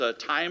a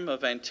time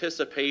of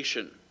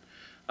anticipation.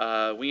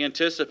 We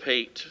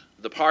anticipate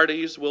the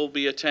parties we'll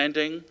be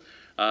attending,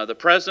 the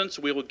presents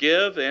we will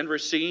give and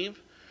receive,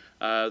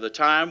 the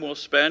time we'll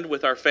spend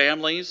with our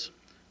families,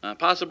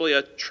 possibly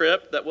a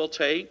trip that we'll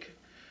take,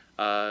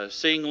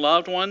 seeing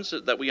loved ones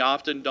that we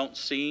often don't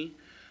see.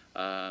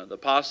 The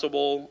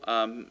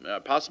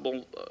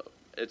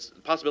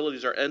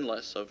possibilities are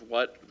endless of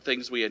what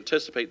things we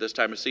anticipate this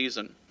time of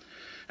season.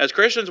 As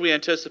Christians, we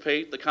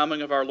anticipate the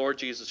coming of our Lord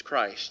Jesus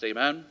Christ.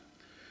 Amen?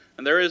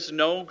 And there is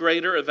no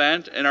greater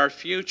event in our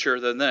future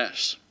than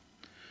this.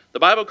 The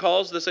Bible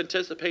calls this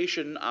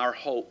anticipation our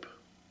hope.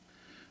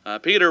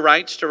 Peter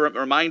writes to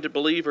remind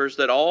believers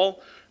that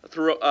all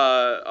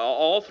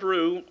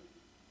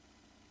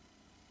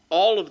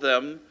of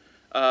them,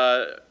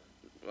 I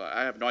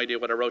have no idea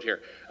what I wrote here.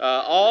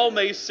 All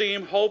may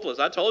seem hopeless.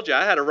 I told you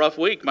I had a rough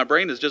week. My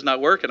brain is just not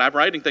working. I'm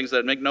writing things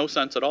that make no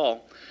sense at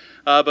all.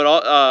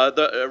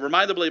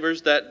 Remind the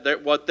believers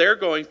that what they're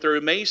going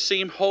through may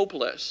seem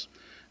hopeless.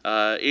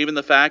 Even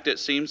the fact it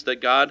seems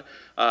that God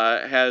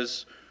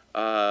has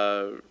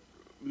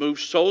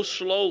moved so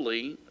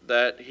slowly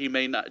that he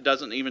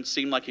doesn't even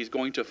seem like he's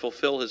going to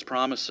fulfill his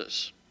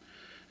promises.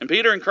 And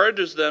Peter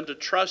encourages them to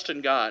trust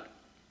in God.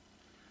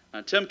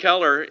 Tim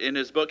Keller, in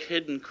his book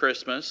Hidden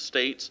Christmas,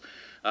 states,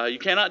 you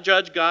cannot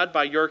judge God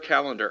by your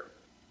calendar.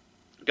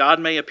 God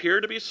may appear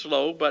to be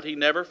slow, but he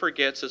never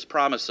forgets his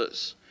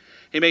promises.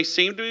 He may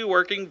seem to be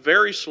working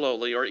very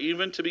slowly or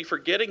even to be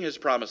forgetting his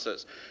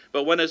promises.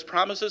 But when his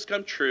promises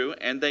come true,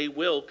 and they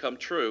will come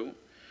true,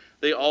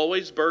 they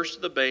always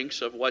burst the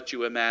banks of what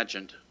you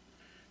imagined.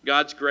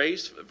 God's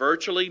grace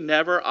virtually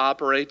never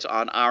operates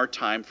on our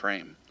time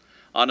frame,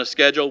 on a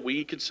schedule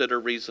we consider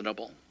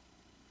reasonable.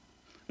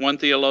 One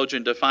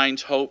theologian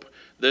defines hope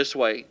this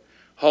way.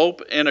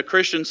 Hope, in a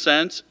Christian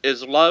sense,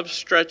 is love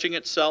stretching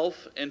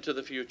itself into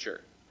the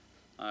future.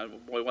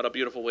 Boy, what a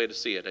beautiful way to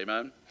see it,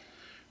 amen?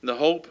 The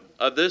hope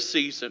of this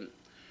season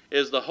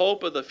is the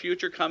hope of the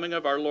future coming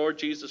of our Lord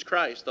Jesus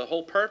Christ, the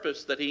whole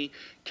purpose that he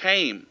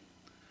came.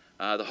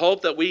 The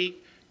hope that we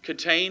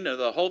contain,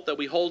 the hope that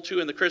we hold to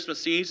in the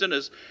Christmas season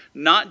is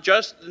not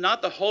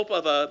the hope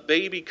of a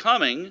baby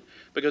coming,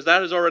 because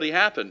that has already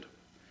happened,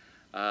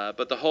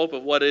 but the hope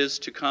of what is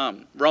to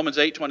come. Romans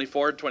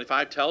 8:24 and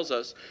 25 tells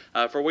us,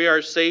 for we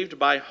are saved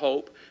by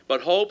hope,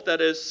 but hope that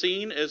is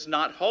seen is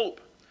not hope.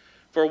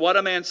 For what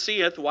a man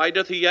seeth, why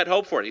doth he yet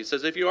hope for it? He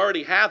says, if you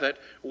already have it,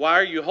 why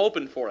are you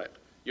hoping for it?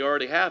 You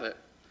already have it.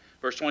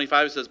 Verse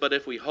 25 says, but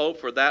if we hope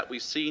for that we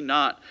see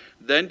not,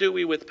 then do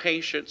we with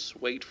patience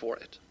wait for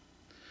it.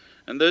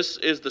 And this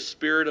is the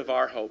spirit of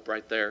our hope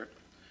right there.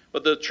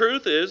 But the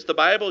truth is, the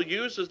Bible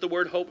uses the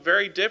word hope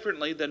very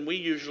differently than we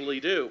usually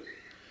do.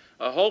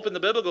 Hope in the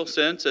biblical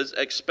sense is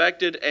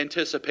expected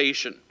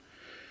anticipation.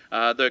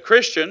 The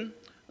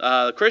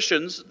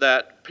Christians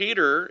that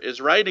Peter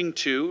is writing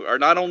to are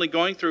not only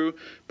going through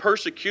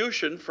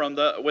persecution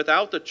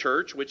without the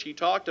church, which he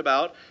talked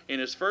about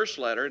in his first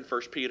letter in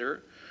 1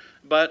 Peter,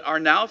 but are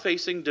now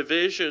facing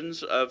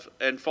divisions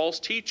and false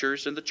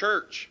teachers in the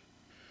church.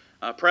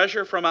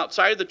 Pressure from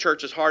outside the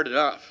church is hard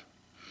enough,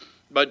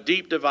 but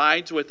deep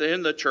divides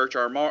within the church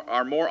are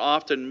more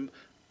often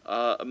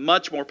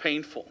much more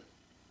painful.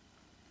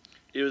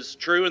 It was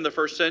true in the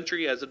first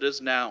century as it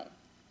is now.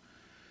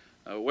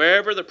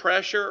 Wherever the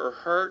pressure or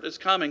hurt is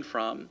coming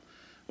from,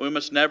 we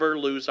must never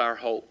lose our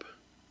hope.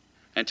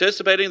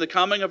 Anticipating the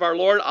coming of our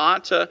Lord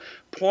ought to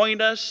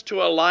point us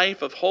to a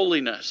life of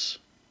holiness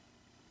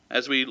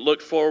as we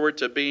look forward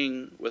to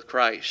being with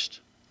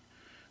Christ.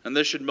 And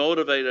this should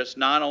motivate us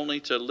not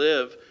only to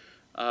live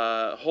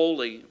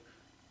holy,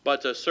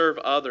 but to serve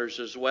others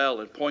as well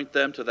and point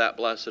them to that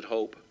blessed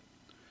hope.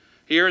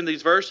 Here in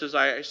these verses,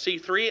 I see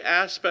three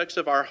aspects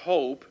of our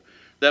hope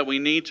that we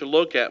need to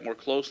look at more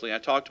closely. I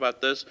talked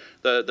about this.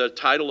 The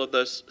title of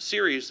this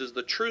series is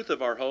The Truth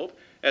of Our Hope,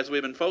 as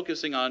we've been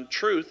focusing on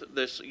truth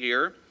this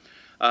year.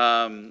 We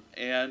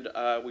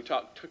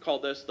call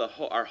this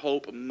Our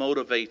Hope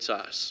Motivates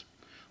Us.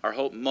 Our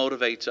hope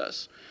motivates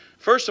us.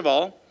 First of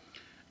all,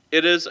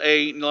 it is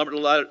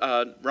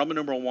Roman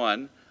numeral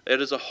 1,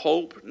 it is a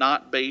hope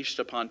not based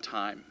upon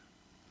time.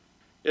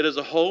 It is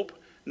a hope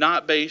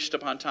not based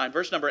upon time.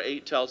 Verse number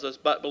 8 tells us,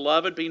 but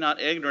beloved, be not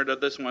ignorant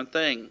of this one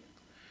thing,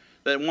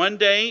 that one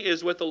day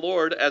is with the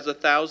Lord as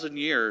 1,000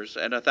 years,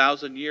 and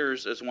 1,000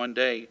 years as one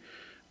day.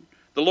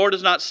 The Lord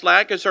is not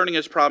slack concerning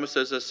his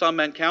promises, as some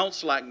men count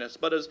slackness,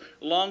 but is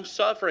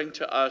long-suffering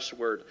to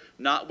usward,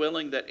 not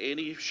willing that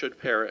any should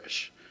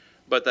perish,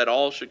 but that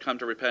all should come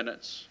to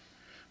repentance.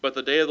 But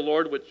the day of the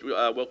Lord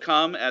will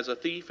come as a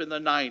thief in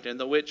the night, in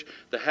the which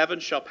the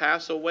heavens shall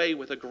pass away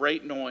with a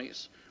great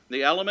noise.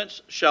 The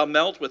elements shall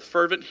melt with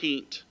fervent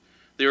heat.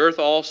 The earth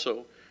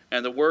also,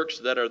 and the works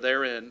that are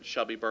therein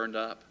shall be burned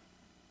up.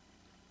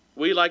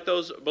 We, like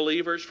those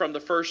believers from the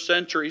first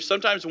century,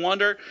 sometimes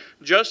wonder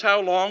just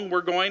how long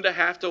we're going to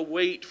have to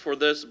wait for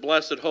this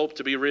blessed hope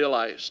to be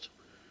realized.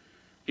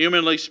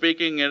 Humanly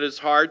speaking, it is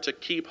hard to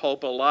keep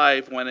hope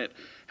alive when it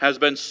has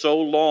been so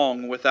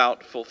long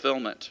without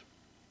fulfillment.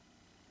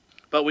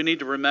 But we need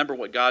to remember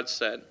what God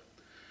said.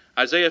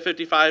 Isaiah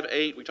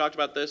 55:8, we talked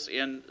about this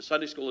in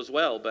Sunday school as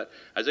well, but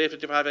Isaiah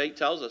 55:8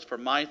 tells us, "For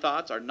my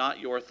thoughts are not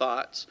your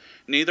thoughts,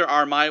 neither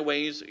are my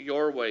ways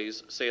your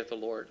ways, saith the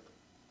Lord."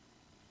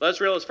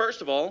 Let's realize,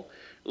 first of all,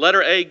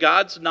 letter A,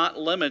 God's not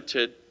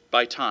limited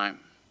by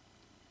time.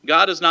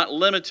 God is not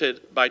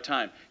limited by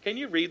time. Can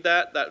you read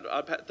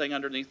that thing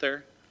underneath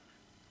there?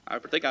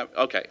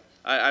 Okay.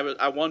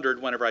 I wondered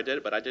whenever I did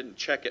it, but I didn't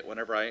check it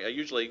whenever I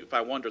usually, if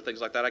I wonder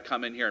things like that, I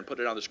come in here and put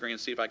it on the screen and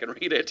see if I can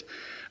read it.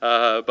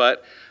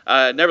 But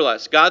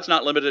nevertheless, God's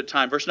not limited to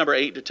time. Verse number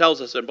 8 it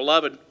tells us, "And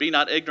beloved, be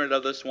not ignorant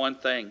of this one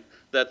thing,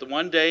 that the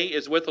one day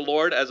is with the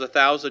Lord as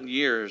 1,000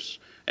 years,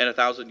 and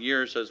 1,000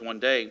 years as one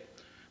day."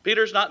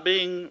 Peter's not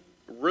being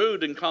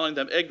rude in calling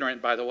them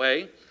ignorant, by the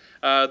way.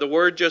 The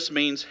word just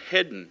means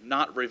hidden,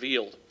 not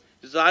revealed.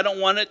 He says, I don't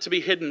want it to be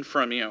hidden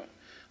from you.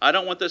 I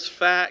don't want this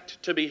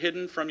fact to be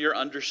hidden from your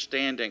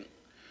understanding.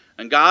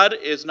 And God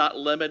is not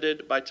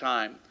limited by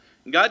time.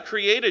 God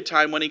created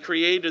time when He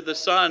created the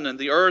sun and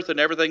the earth and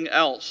everything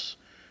else.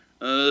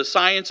 The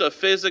science of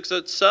physics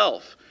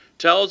itself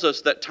tells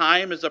us that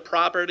time is a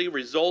property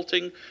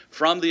resulting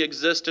from the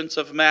existence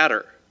of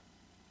matter.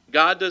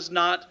 God is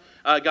not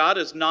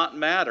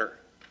matter.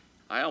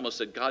 I almost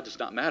said God does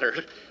not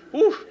matter.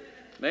 Whew,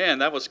 man,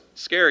 that was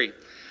scary.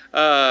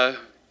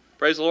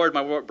 Praise the Lord,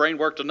 my brain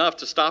worked enough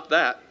to stop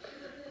that.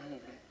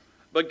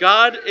 But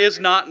God is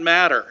not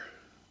matter.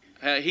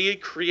 He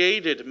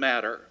created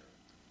matter.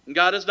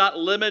 God is not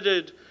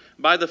limited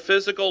by the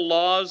physical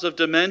laws of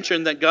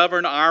dimension that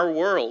govern our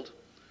world.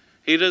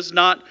 He does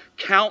not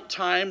count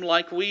time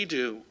like we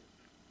do.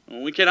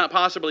 We cannot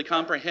possibly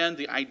comprehend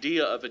the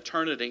idea of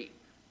eternity.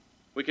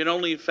 We can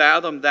only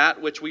fathom that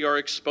which we are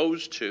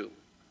exposed to.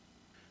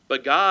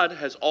 But God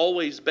has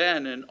always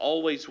been and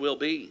always will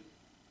be.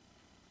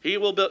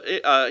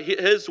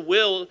 His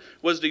will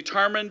was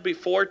determined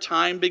before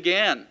time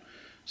began.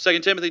 2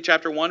 Timothy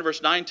chapter 1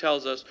 verse 9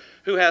 tells us,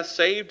 "Who hath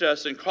saved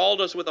us and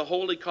called us with a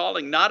holy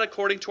calling, not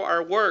according to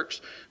our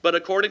works, but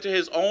according to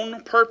His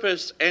own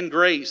purpose and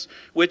grace,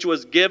 which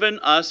was given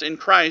us in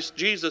Christ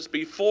Jesus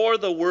before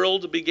the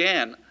world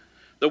began."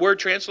 The word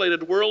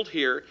translated world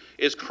here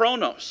is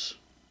chronos.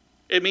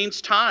 It means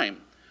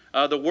time.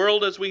 The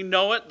world as we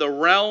know it, the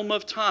realm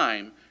of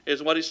time,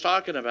 is what he's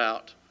talking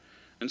about.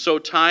 And so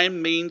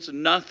time means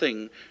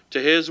nothing to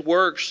His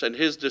works and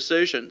His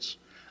decisions,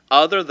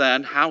 other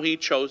than how He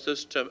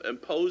chose to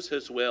impose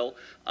His will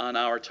on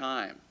our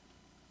time.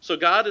 So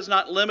God is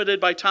not limited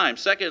by time.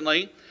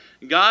 Secondly,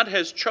 God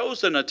has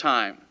chosen a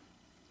time.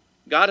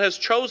 God has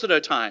chosen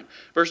a time.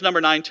 Verse number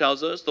 9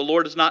 tells us, "The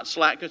Lord is not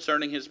slack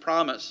concerning His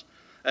promise,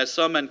 as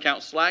some men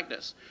count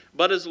slackness,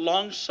 but is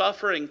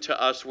long-suffering to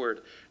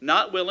usward,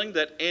 not willing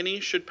that any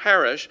should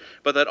perish,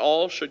 but that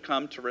all should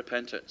come to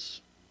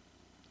repentance."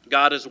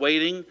 God is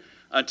waiting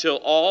until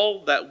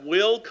all that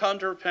will come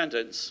to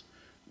repentance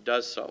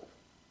does so.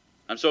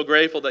 I'm so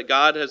grateful that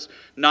God has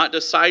not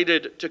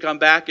decided to come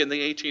back in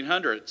the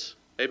 1800s.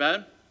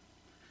 Amen?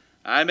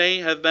 I may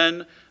have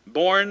been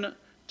born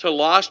to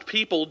lost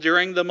people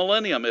during the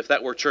millennium, if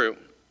that were true.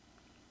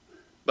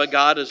 But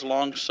God is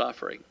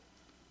long-suffering.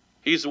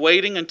 He's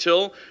waiting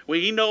until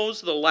He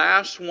knows the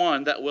last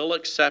one that will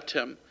accept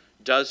Him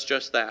does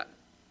just that.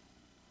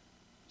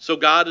 So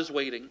God is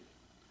waiting,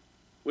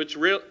 which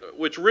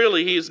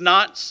really He's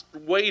not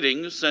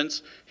waiting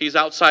since He's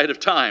outside of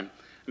time.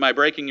 Am I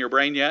breaking your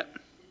brain yet?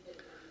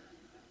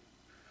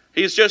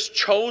 He's just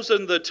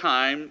chosen the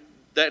time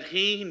that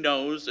He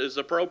knows is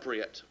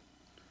appropriate.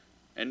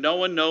 And no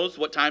one knows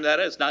what time that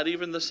is, not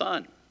even the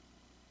Son.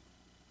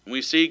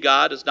 We see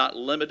God is not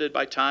limited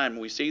by time.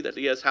 We see that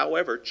He has,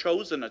 however,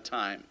 chosen a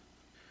time.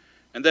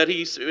 And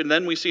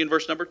then we see in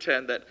verse number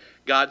 10 that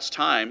God's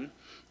time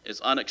is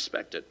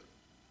unexpected.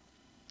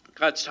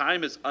 God's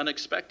time is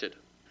unexpected.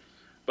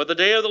 "But the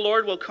day of the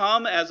Lord will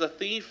come as a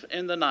thief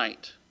in the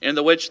night, in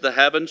the which the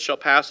heavens shall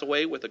pass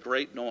away with a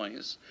great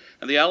noise,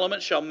 and the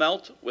elements shall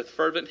melt with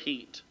fervent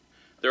heat.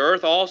 The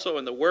earth also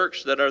and the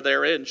works that are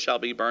therein shall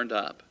be burned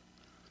up."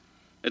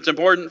 It's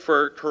important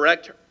for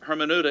correct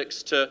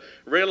hermeneutics to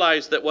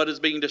realize that what is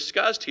being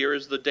discussed here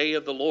is the day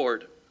of the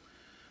Lord.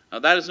 Now,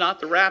 that is not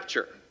the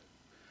rapture.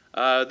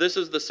 This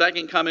is the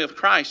second coming of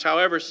Christ.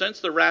 However, since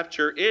the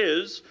rapture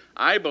is,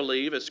 I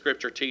believe, as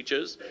Scripture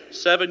teaches,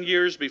 7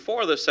 years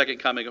before the second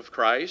coming of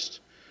Christ,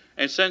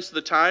 and since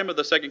the time of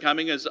the second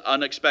coming is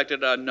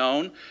unexpected,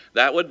 unknown,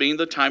 that would mean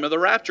the time of the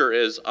rapture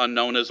is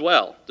unknown as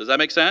well. Does that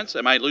make sense?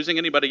 Am I losing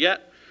anybody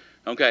yet?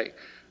 Okay.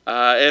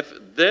 If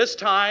this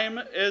time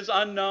is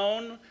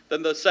unknown,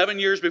 then the 7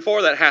 years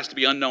before that has to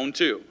be unknown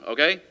too.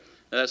 Okay?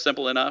 That's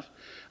simple enough.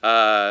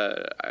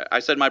 I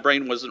said my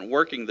brain wasn't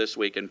working this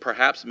week, and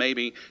perhaps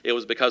maybe it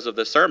was because of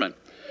this sermon.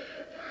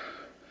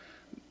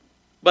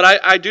 But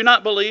I do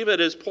not believe it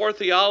is poor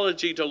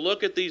theology to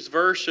look at these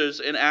verses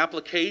in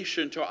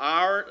application to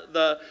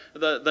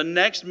the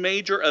next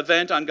major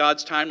event on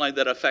God's timeline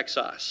that affects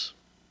us.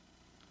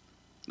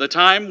 The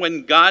time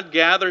when God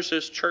gathers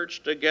His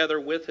church together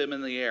with Him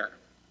in the air.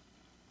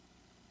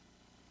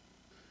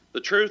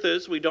 The truth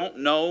is, we don't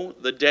know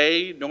the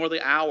day nor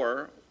the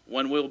hour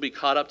when we'll be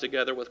caught up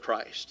together with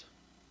Christ.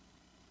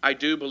 I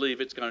do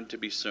believe it's going to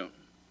be soon.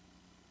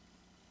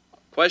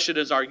 Question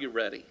is, are you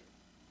ready?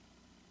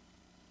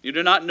 You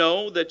do not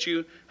know that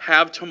you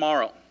have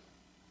tomorrow.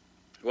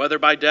 Whether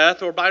by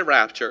death or by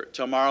rapture,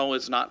 tomorrow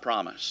is not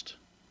promised.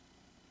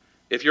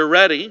 If you're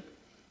ready,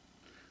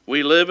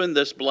 we live in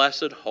this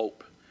blessed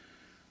hope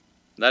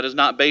that is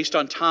not based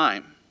on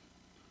time.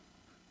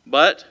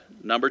 But,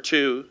 number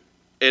two,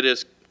 it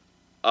is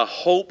a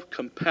hope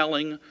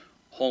compelling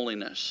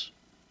holiness.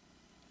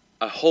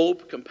 A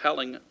hope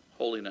compelling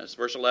holiness.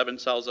 Verse 11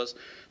 tells us,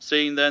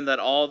 seeing then that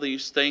all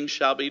these things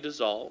shall be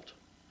dissolved,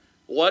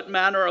 what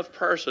manner of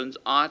persons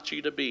ought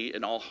ye to be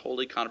in all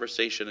holy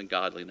conversation and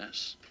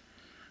godliness,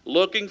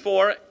 looking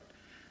for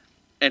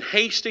and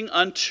hasting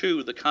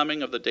unto the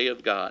coming of the day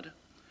of God,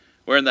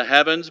 wherein the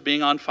heavens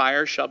being on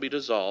fire shall be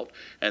dissolved,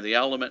 and the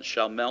elements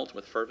shall melt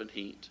with fervent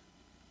heat.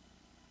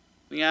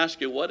 Let me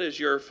ask you, what is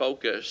your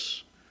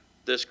focus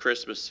this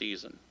Christmas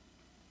season?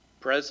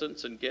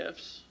 Presents and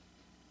gifts?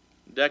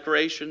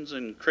 Decorations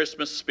and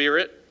Christmas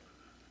spirit?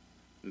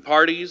 And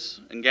parties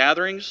and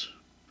gatherings?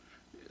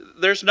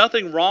 There's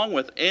nothing wrong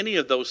with any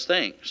of those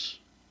things.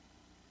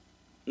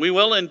 We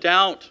will no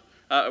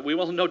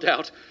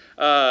doubt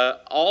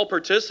all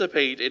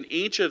participate in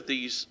each of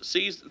these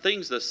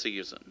things this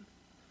season.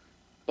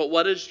 But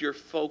what is your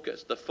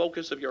focus? The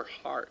focus of your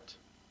heart.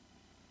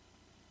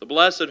 The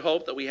blessed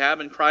hope that we have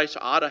in Christ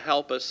ought to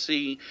help us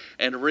see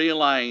and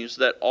realize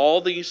that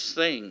all these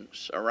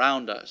things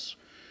around us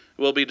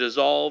will be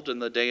dissolved in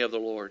the day of the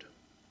Lord.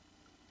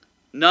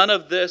 None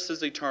of this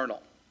is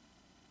eternal.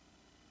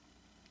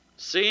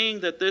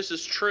 Seeing that this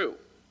is true,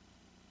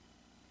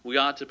 we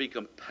ought to be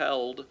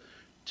compelled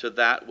to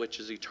that which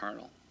is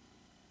eternal.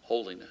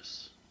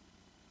 Holiness.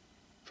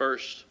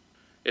 First,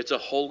 it's a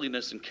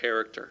holiness in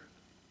character.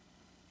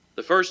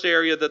 The first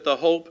area that the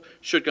hope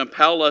should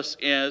compel us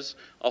is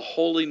a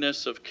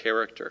holiness of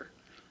character.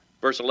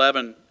 Verse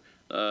 11,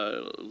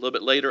 a little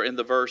bit later in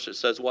the verse, it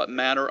says, what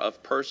manner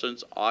of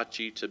persons ought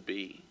ye to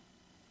be?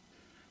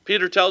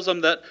 Peter tells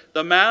them that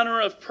the manner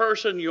of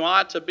person you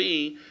ought to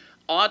be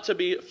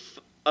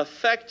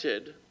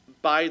affected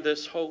by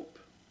this hope.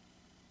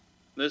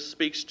 This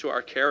speaks to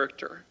our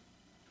character.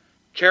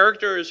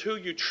 Character is who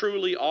you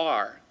truly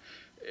are.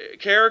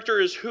 Character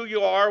is who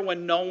you are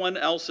when no one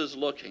else is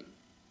looking.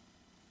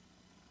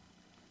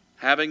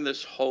 Having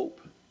this hope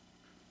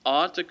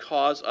ought to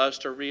cause us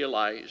to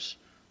realize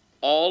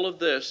all of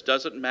this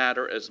doesn't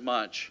matter as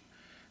much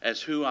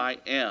as who I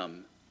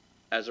am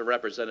as a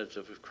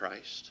representative of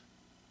Christ.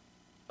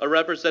 A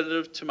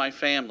representative to my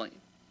family.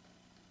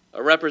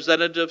 A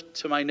representative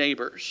to my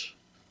neighbors.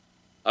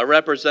 A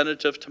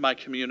representative to my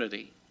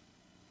community.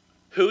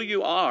 Who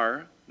you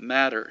are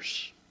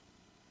matters.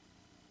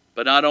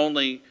 But not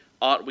only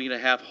ought we to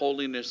have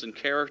holiness in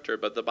character,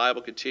 but the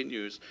Bible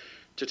continues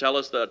to tell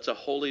us that it's a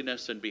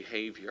holiness in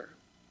behavior.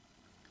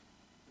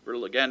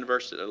 Again,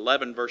 verse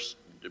 11,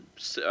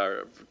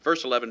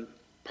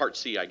 part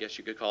C, I guess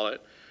you could call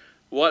it.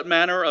 What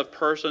manner of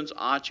persons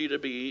ought you to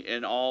be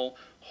in all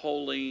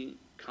holy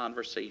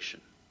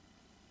conversation?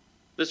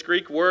 This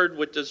Greek word,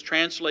 which is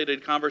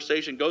translated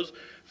conversation, goes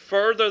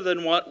further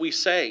than what we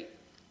say.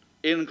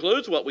 It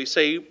includes what we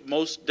say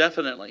most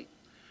definitely.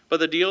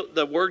 But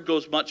the word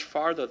goes much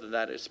farther than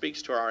that. It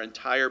speaks to our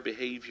entire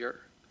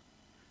behavior.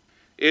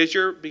 Is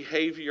your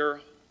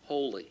behavior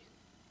holy?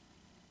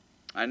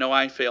 I know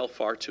I fail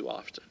far too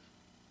often.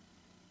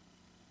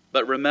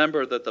 But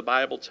remember that the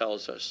Bible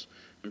tells us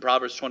in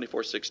Proverbs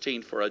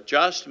 24:16, for a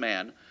just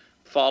man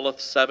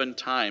falleth 7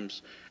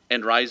 times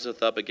and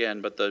riseth up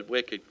again, but the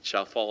wicked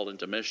shall fall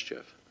into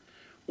mischief.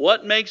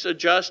 What makes a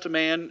just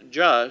man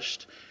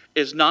just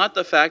is not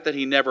the fact that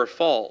he never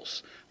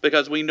falls,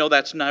 because we know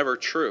that's never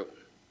true,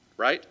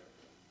 right?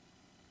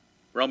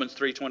 Romans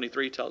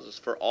 3:23 tells us,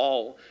 for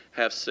all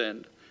have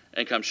sinned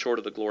and come short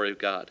of the glory of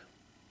God.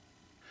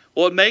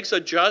 What makes a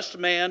just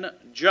man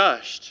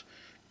just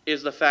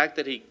is the fact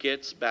that he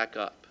gets back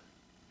up.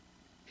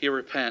 He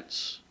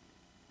repents.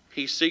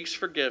 He seeks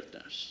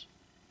forgiveness.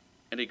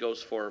 And he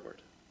goes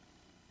forward.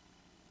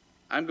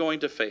 I'm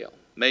going to fail.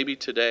 Maybe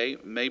today,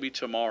 maybe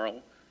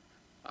tomorrow.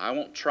 I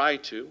won't try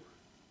to.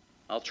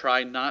 I'll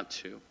try not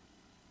to.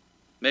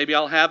 Maybe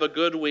I'll have a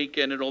good week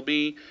and it'll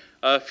be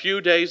a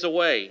few days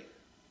away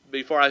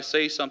before I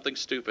say something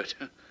stupid.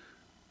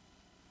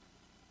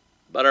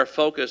 But our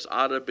focus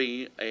ought to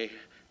be a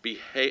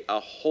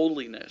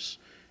holiness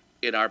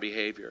in our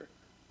behavior.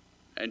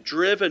 And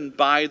driven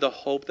by the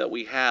hope that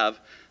we have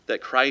that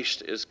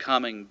Christ is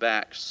coming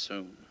back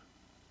soon.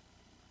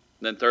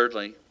 And then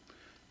thirdly,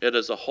 it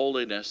is a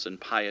holiness in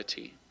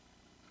piety.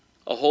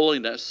 A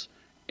holiness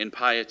in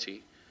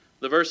piety.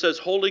 The verse says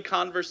holy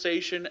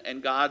conversation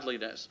and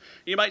godliness.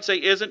 You might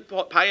say, isn't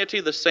piety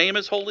the same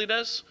as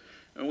holiness?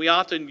 And we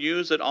often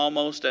use it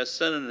almost as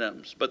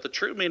synonyms. But the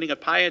true meaning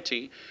of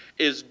piety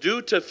is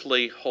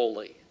dutifully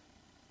holy.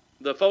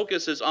 The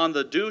focus is on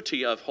the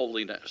duty of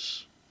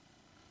holiness.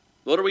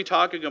 What are we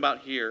talking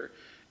about here?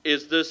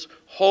 Is this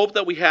hope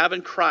that we have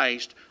in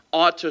Christ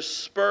ought to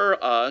spur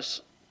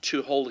us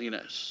to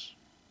holiness.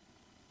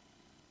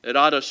 It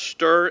ought to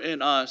stir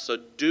in us a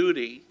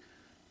duty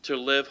to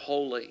live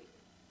holy,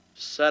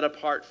 set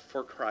apart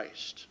for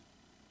Christ.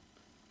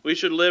 We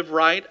should live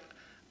right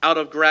out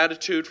of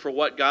gratitude for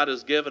what God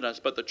has given us.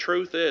 But the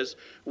truth is,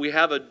 we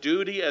have a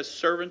duty as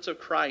servants of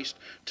Christ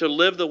to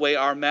live the way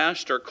our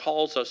Master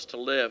calls us to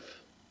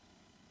live.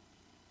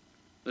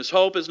 This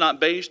hope is not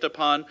based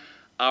upon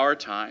our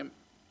time.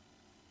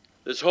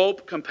 This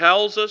hope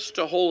compels us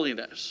to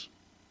holiness.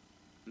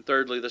 And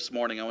thirdly, this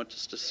morning, I want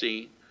us to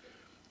see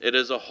it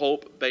is a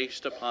hope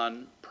based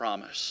upon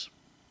promise.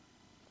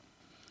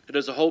 It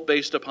is a hope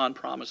based upon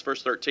promise.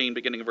 Verse 13,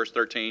 beginning of verse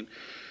 13.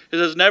 It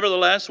says,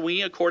 "Nevertheless,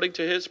 we, according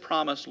to his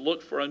promise,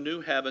 look for a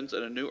new heavens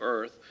and a new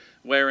earth,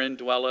 wherein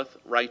dwelleth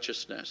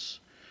righteousness.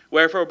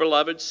 Wherefore,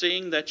 beloved,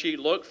 seeing that ye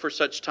look for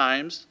such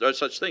things,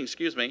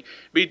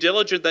 be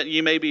diligent that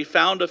ye may be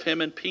found of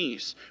him in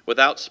peace,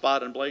 without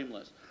spot and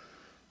blameless."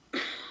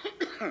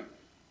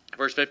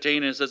 Verse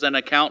 15, it says, "And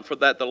account for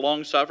that the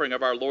long suffering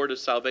of our Lord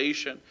is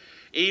salvation,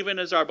 even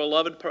as our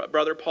beloved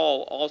brother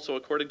Paul also,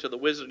 according to the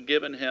wisdom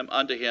given him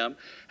unto him,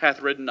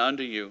 hath written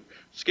unto you."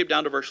 Skip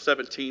down to verse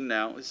 17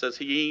 now. It says,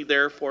 "Ye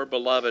therefore,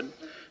 beloved,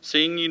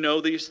 seeing ye know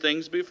these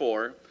things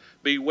before,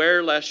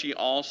 beware lest ye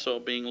also,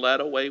 being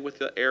led away with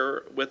the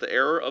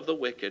error of the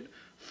wicked,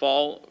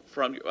 fall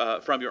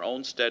from your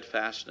own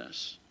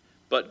steadfastness,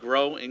 but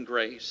grow in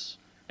grace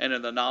and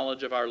in the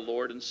knowledge of our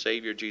Lord and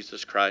Savior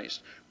Jesus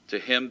Christ. To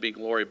him be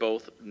glory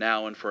both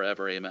now and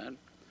forever. Amen."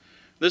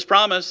 This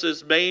promise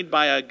is made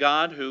by a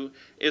God who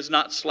is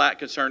not slack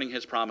concerning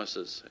his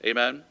promises.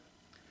 Amen.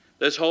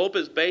 This hope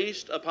is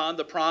based upon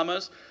the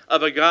promise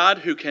of a God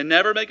who can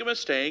never make a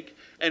mistake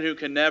and who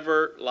can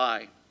never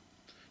lie.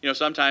 You know,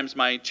 sometimes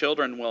my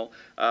children will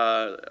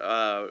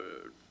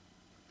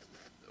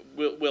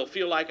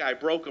feel like I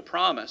broke a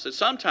promise. And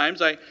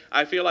sometimes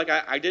I feel like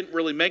I didn't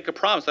really make a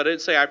promise. I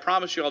didn't say, "I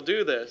promise you I'll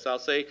do this." I'll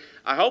say,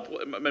 "I hope,"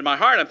 in my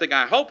heart I'm thinking,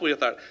 "I hope we'll."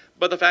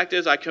 But the fact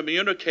is, I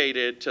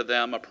communicated to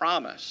them a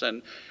promise.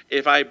 And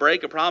if I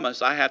break a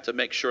promise, I have to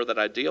make sure that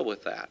I deal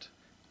with that.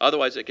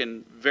 Otherwise, it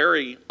can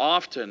very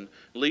often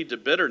lead to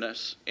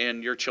bitterness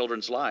in your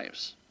children's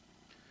lives.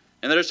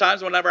 And there's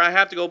times whenever I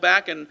have to go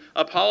back and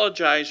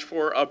apologize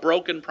for a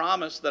broken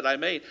promise that I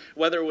made,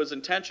 whether it was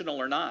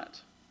intentional or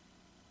not.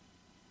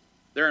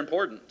 They're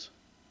important.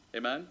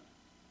 Amen?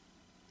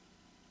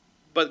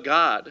 But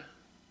God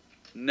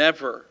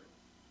never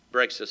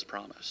breaks his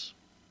promise.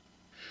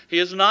 He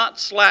is not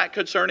slack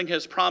concerning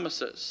his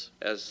promises,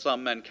 as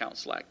some men count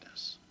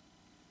slackness.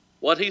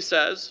 What he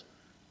says,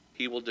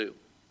 he will do.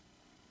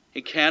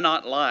 He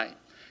cannot lie.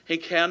 He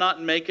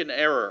cannot make an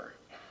error.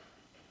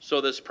 So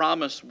this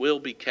promise will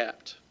be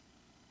kept.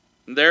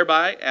 And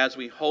thereby, as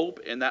we hope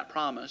in that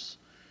promise,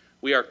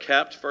 we are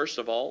kept, first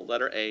of all,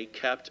 letter A,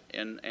 kept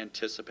in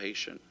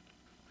anticipation.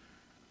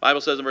 The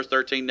Bible says in verse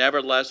 13,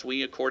 "Nevertheless,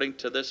 we, according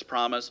to this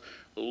promise,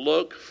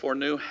 look for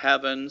new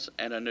heavens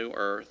and a new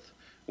earth,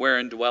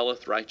 wherein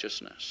dwelleth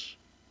righteousness."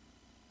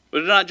 We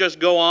do not just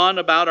go on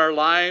about our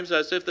lives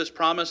as if this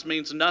promise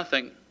means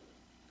nothing.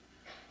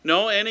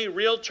 No, any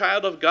real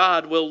child of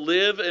God will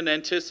live in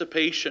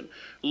anticipation,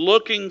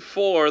 looking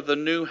for the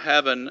new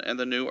heaven and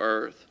the new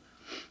earth,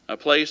 a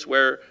place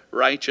where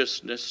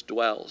righteousness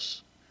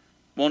dwells.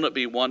 Won't it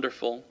be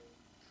wonderful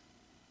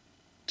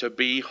to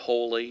be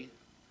holy,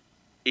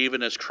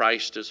 even as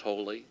Christ is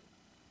holy?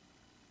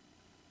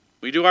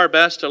 We do our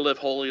best to live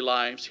holy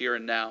lives here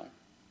and now.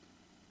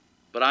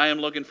 But I am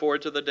looking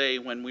forward to the day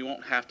when we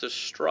won't have to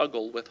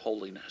struggle with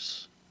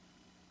holiness.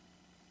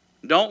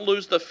 Don't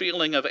lose the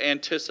feeling of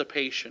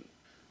anticipation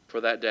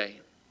for that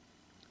day.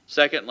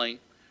 Secondly,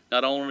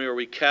 not only are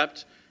we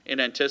kept in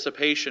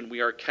anticipation, we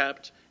are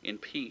kept in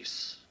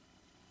peace.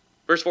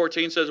 Verse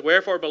 14 says,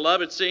 "Wherefore,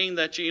 beloved, seeing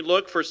that ye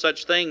look for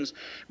such things,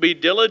 be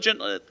diligent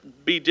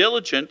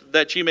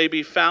that ye may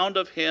be found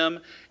of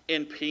him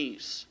in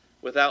peace,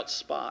 without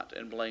spot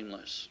and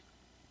blameless."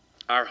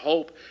 Our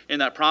hope in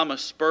that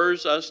promise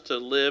spurs us to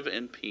live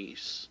in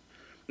peace.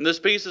 And this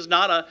peace is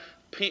not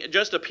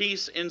just a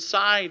peace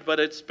inside, but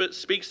it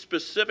speaks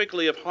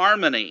specifically of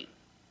harmony,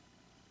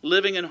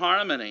 living in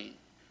harmony.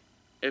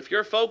 If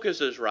your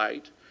focus is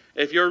right,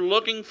 if you're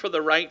looking for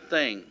the right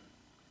thing,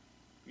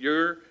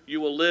 you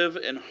will live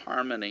in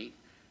harmony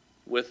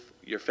with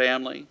your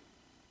family,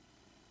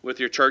 with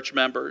your church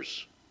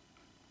members,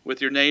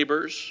 with your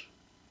neighbors,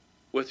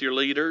 with your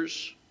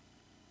leaders,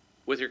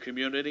 with your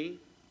community,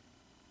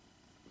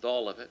 with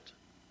all of it.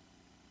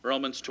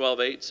 Romans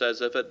 12:8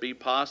 says, "If it be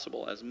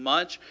possible, as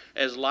much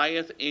as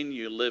lieth in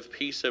you, live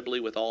peaceably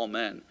with all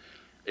men."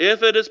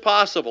 If it is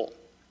possible.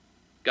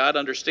 God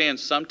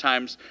understands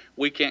sometimes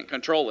we can't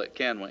control it,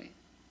 can we?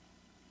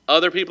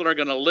 Other people are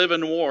going to live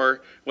in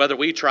war whether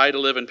we try to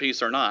live in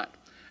peace or not.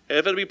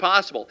 If it be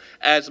possible,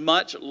 as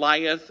much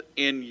lieth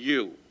in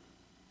you.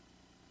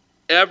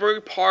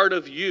 Every part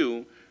of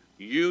you,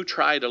 you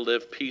try to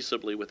live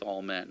peaceably with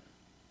all men.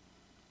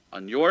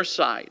 On your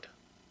side,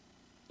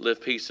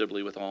 live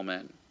peaceably with all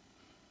men.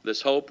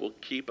 This hope will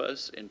keep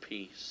us in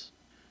peace.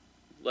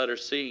 Letter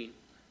C,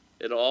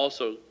 it'll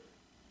also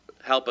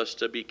help us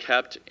to be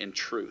kept in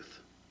truth.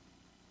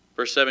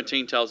 Verse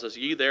 17 tells us,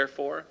 Ye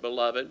therefore,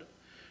 beloved,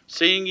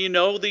 seeing ye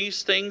know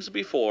these things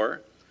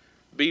before,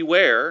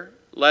 beware,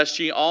 lest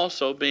ye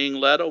also, being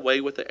led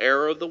away with the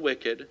error of the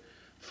wicked,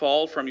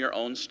 fall from your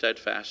own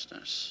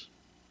steadfastness.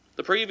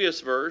 The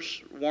previous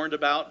verse warned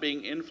about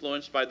being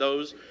influenced by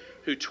those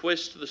who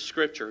twist the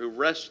Scripture, who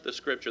wrest the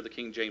Scripture, the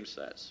King James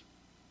says.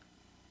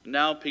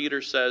 Now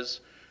Peter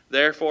says,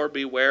 Therefore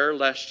beware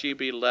lest ye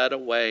be led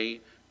away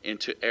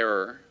into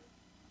error.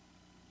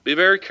 Be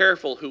very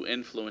careful who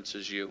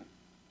influences you.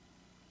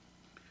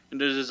 In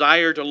the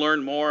desire to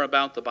learn more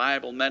about the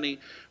Bible, many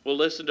will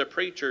listen to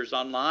preachers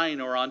online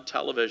or on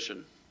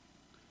television.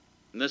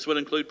 And this would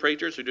include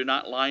preachers who do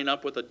not line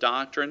up with the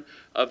doctrine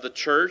of the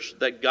church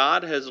that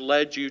God has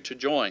led you to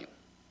join.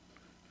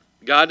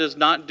 God does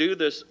not do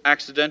this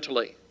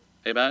accidentally.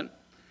 Amen?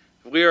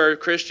 If we are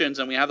Christians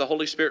and we have the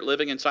Holy Spirit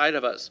living inside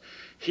of us,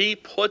 He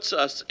puts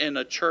us in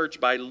a church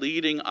by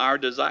leading our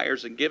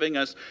desires and giving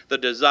us the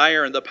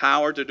desire and the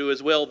power to do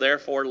His will,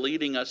 therefore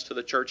leading us to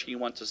the church He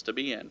wants us to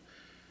be in.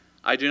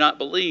 I do not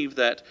believe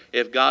that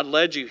if God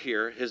led you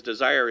here, His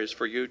desire is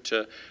for you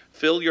to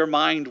fill your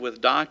mind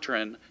with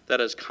doctrine that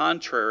is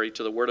contrary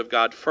to the Word of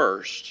God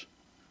first,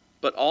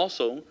 but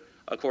also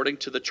according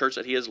to the church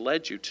that He has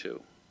led you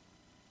to.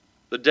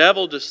 The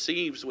devil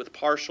deceives with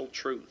partial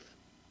truth.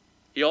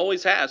 He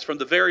always has from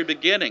the very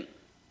beginning.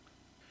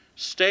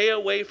 Stay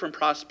away from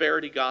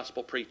prosperity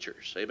gospel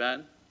preachers,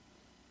 amen?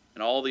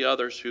 And all the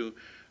others who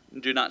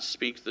do not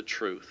speak the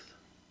truth.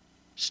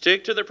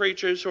 Stick to the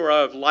preachers who are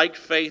of like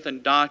faith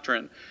and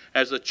doctrine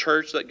as the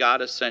church that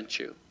God has sent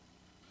you.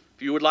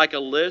 If you would like a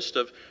list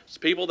of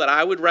people that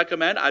I would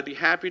recommend, I'd be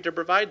happy to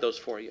provide those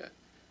for you.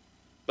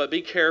 But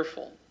be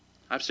careful.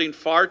 I've seen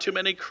far too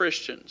many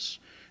Christians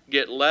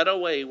get led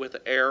away with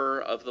the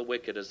error of the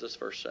wicked, as this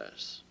verse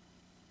says.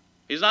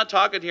 He's not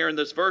talking here in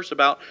this verse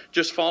about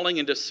just falling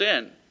into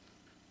sin.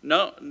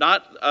 No,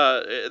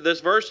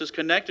 this verse is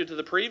connected to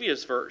the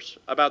previous verse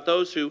about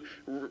those who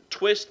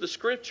twist the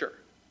Scripture.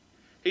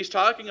 He's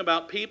talking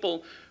about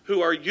people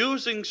who are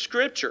using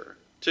Scripture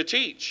to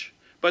teach,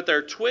 but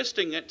they're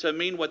twisting it to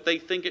mean what they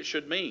think it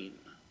should mean.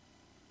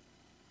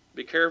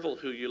 Be careful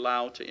who you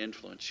allow to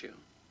influence you.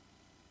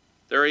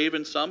 There are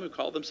even some who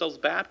call themselves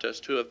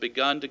Baptists who have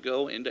begun to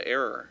go into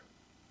error.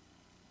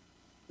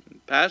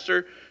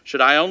 Pastor,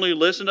 should I only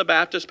listen to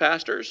Baptist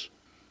pastors?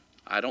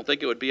 I don't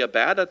think it would be a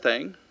bad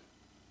thing.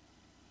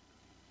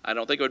 I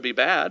don't think it would be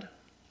bad.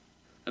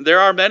 And there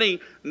are many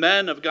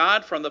men of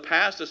God from the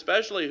past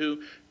especially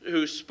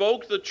who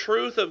spoke the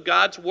truth of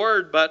God's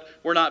word but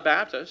were not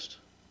Baptist.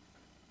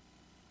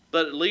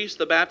 But at least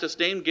the Baptist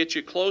name gets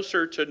you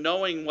closer to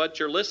knowing what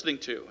you're listening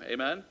to.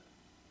 Amen?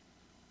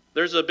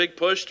 There's a big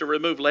push to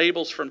remove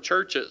labels from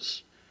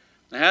churches.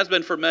 It has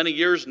been for many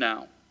years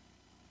now.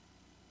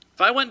 If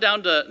I went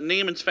down to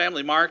Neiman's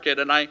Family Market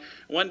and I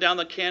went down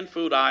the canned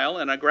food aisle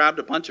and I grabbed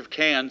a bunch of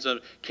cans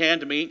of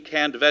canned meat,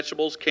 canned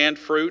vegetables, canned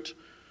fruit,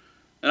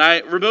 and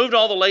I removed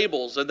all the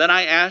labels, and then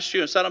I asked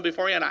you and set them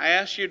before you, and I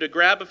asked you to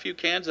grab a few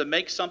cans and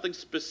make something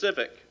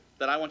specific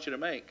that I want you to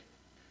make,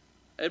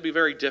 it'd be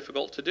very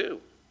difficult to do.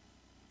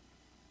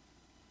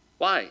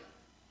 Why?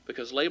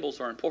 Because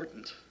labels are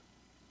important.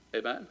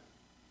 Amen?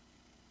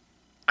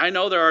 I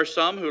know there are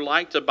some who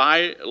like to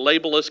buy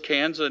labelless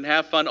cans and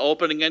have fun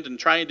opening it and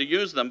trying to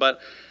use them, but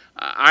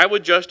I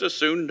would just as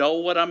soon know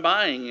what I'm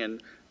buying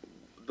and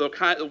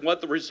what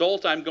the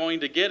result I'm going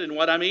to get and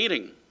what I'm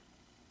eating.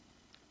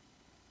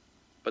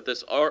 But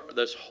this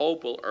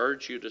hope will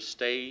urge you to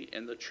stay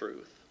in the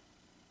truth.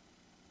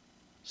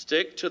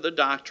 Stick to the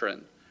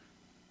doctrine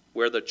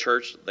where the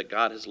church that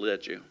God has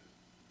led you.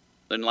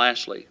 Then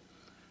lastly,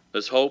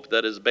 this hope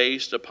that is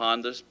based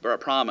upon this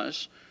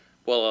promise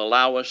will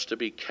allow us to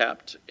be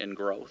kept in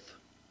growth.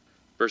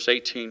 Verse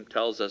 18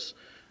 tells us,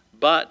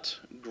 but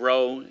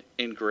grow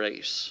in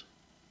grace.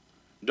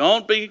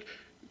 Don't be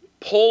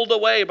pulled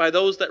away by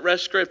those that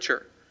wrest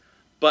Scripture,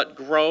 but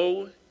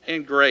grow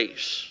in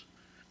grace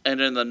and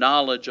in the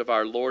knowledge of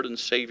our Lord and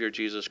Savior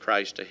Jesus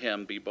Christ. To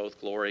Him be both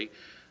glory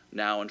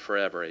now and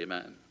forever.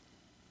 Amen.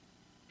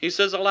 He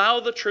says, allow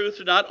the truth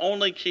to not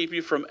only keep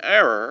you from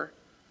error,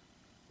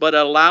 but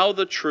allow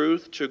the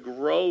truth to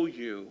grow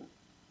you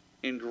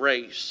in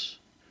grace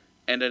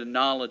and in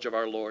knowledge of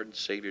our Lord and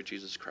Savior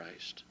Jesus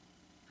Christ.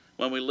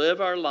 When we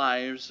live our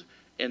lives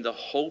in the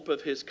hope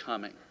of His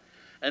coming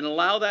and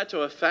allow that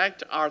to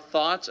affect our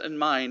thoughts and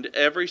mind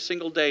every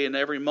single day and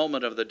every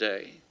moment of the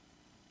day,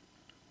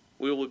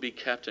 we will be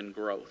kept in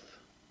growth.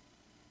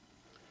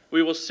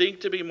 We will seek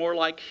to be more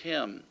like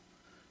Him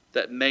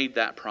that made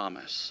that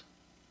promise.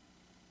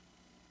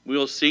 We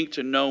will seek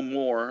to know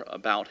more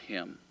about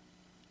Him.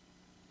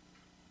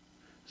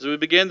 As we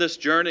begin this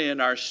journey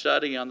in our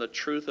study on the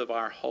truth of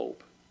our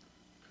hope,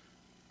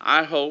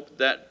 I hope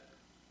that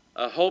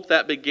a hope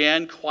that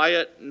began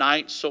quiet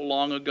nights so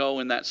long ago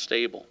in that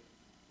stable.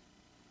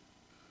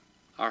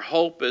 Our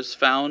hope is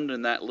found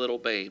in that little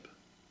babe.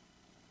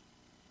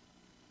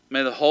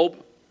 May the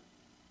hope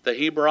that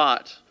He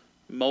brought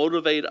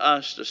motivate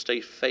us to stay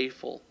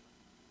faithful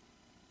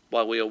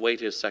while we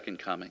await His second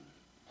coming.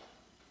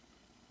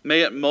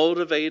 May it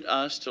motivate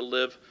us to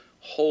live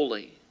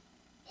holy,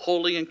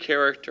 holy in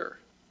character,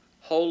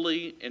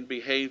 holy in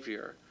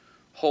behavior,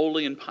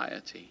 holy in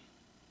piety.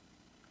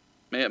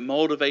 May it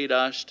motivate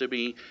us to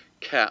be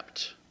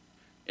kept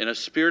in a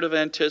spirit of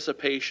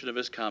anticipation of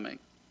his coming,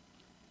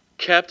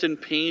 kept in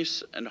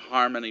peace and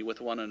harmony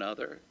with one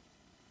another,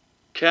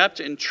 kept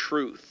in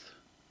truth,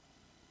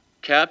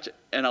 kept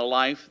in a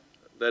life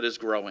that is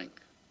growing.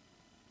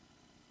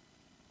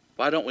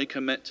 Why don't we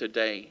commit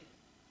today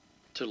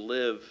to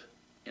live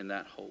in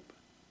that hope?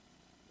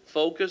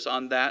 Focus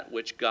on that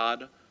which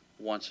God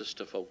wants us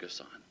to focus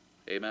on.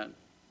 Amen.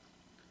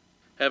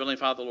 Heavenly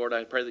Father, Lord,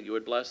 I pray that you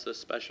would bless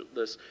this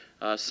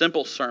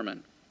simple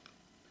sermon.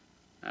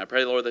 I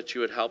pray, Lord, that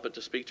you would help it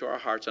to speak to our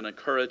hearts and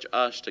encourage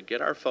us to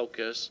get our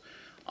focus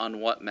on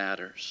what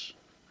matters.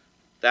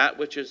 That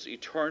which is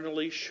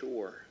eternally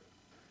sure.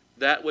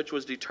 That which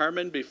was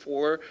determined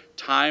before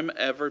time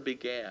ever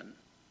began.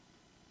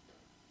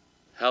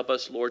 Help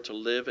us, Lord, to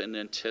live in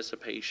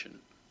anticipation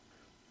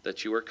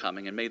that you are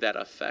coming. And may that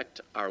affect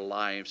our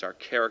lives, our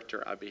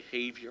character, our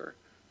behavior,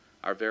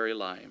 our very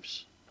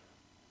lives.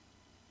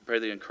 I pray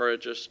that you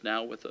encourage us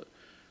now with an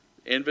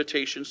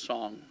invitation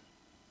song.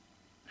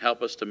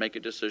 Help us to make a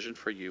decision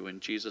for you. In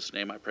Jesus'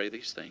 name I pray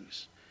these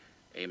things.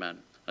 Amen.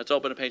 Let's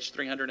open to page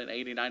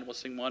 389. We'll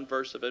sing one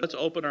verse of it. Let's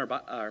open our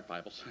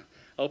Bibles.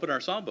 Open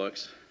our psalm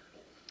books.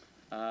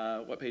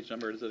 What page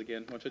number is it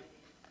again?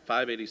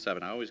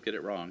 587. I always get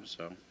it wrong,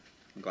 so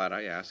I'm glad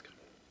I asked.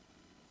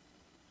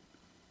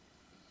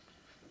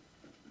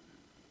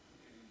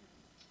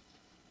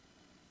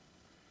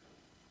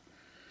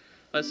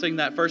 Let's sing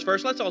that first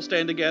verse. Let's all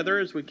stand together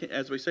as we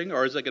sing,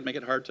 or is it going to make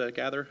it hard to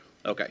gather?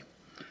 Okay.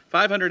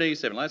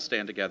 587. Let's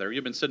stand together.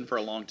 You've been sitting for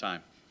a long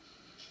time.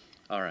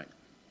 All right.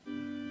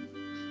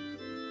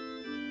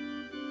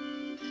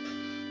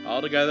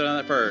 All together on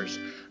that first.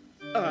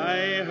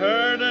 I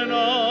heard an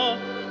all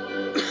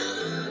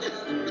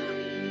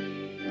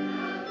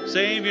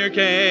Savior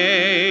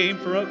came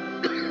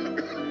from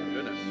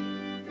goodness.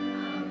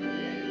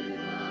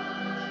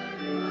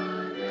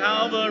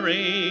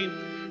 Calvary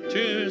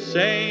to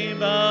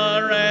save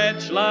a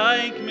wretch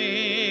like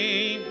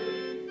me.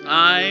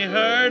 I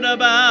heard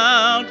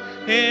about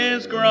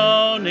his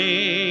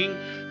groaning,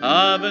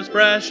 of his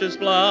precious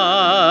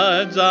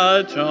blood's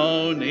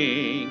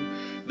atoning.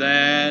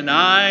 Then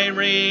I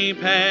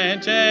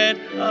repented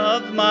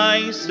of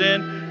my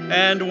sin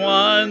and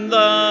won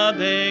the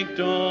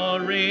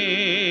victory.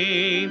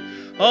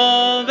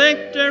 Oh,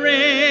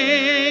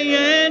 victory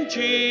in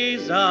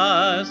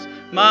Jesus,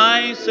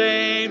 my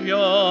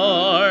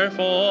Savior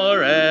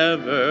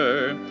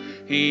forever.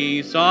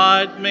 He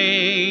sought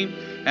me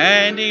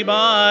and he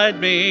bought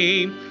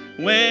me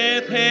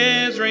with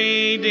his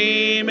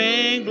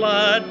redeeming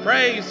blood.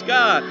 Praise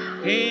God.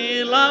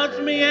 He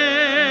loved me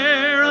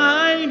ere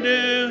I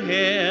knew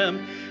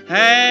him,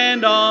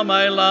 and all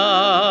my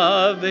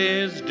love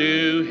is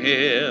due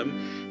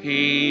him.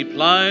 He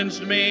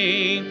plunged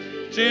me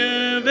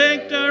to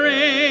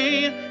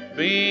victory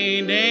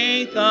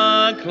beneath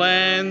the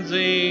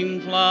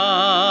cleansing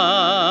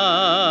flood.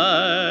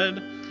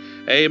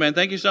 Amen.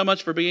 Thank you so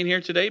much for being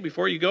here today.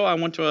 Before you go, I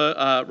want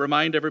to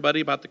remind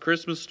everybody about the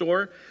Christmas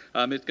store.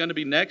 It's going to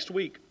be next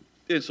week.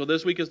 And so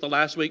this week is the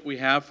last week we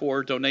have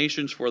for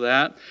donations for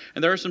that.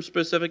 And there are some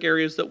specific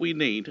areas that we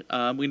need.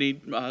 We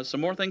need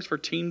some more things for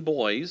teen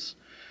boys.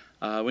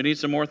 We need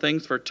some more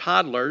things for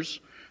toddlers.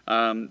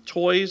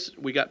 Toys,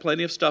 we got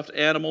plenty of stuffed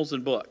animals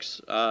and books,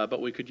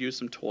 but we could use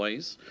some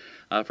toys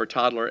for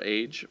toddler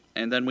age.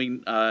 And then we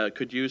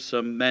could use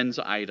some men's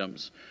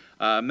items.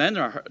 Men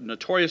are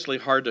notoriously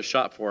hard to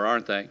shop for,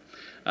 aren't they?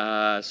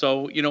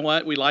 So you know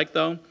what we like,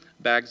 though?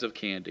 Bags of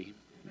candy,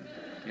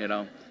 you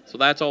know. So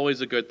that's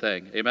always a good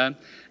thing. Amen?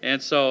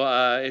 And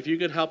so if you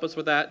could help us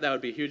with that, that would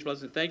be a huge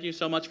blessing. Thank you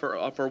so much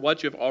for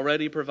what you've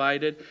already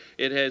provided.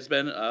 It has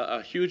been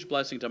a huge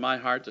blessing to my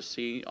heart to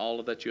see all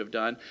of that you have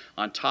done,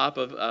 on top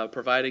of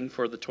providing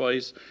for the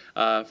toys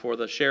for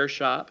the Share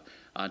Shop,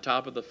 on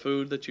top of the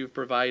food that you've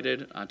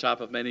provided, on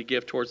top of many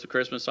gifts towards the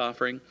Christmas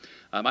offering.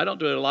 I don't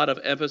do a lot of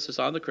emphasis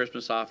on the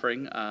Christmas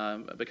offering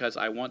because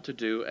I want to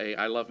do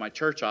I Love My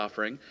Church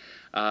offering,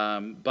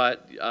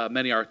 but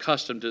many are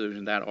accustomed to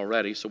doing that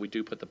already, so we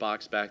do put the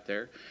box back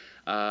there.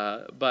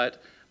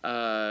 But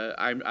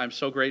I'm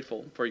so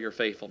grateful for your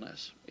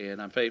faithfulness,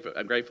 and I'm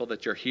grateful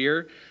that you're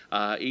here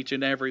each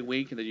and every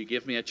week, and that you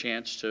give me a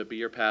chance to be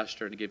your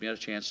pastor and to give me a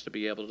chance to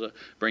be able to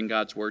bring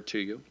God's word to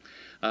you.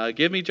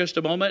 Give me just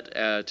a moment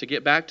to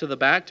get back to the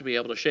back to be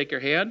able to shake your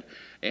hand,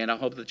 and I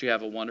hope that you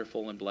have a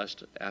wonderful and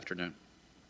blessed afternoon.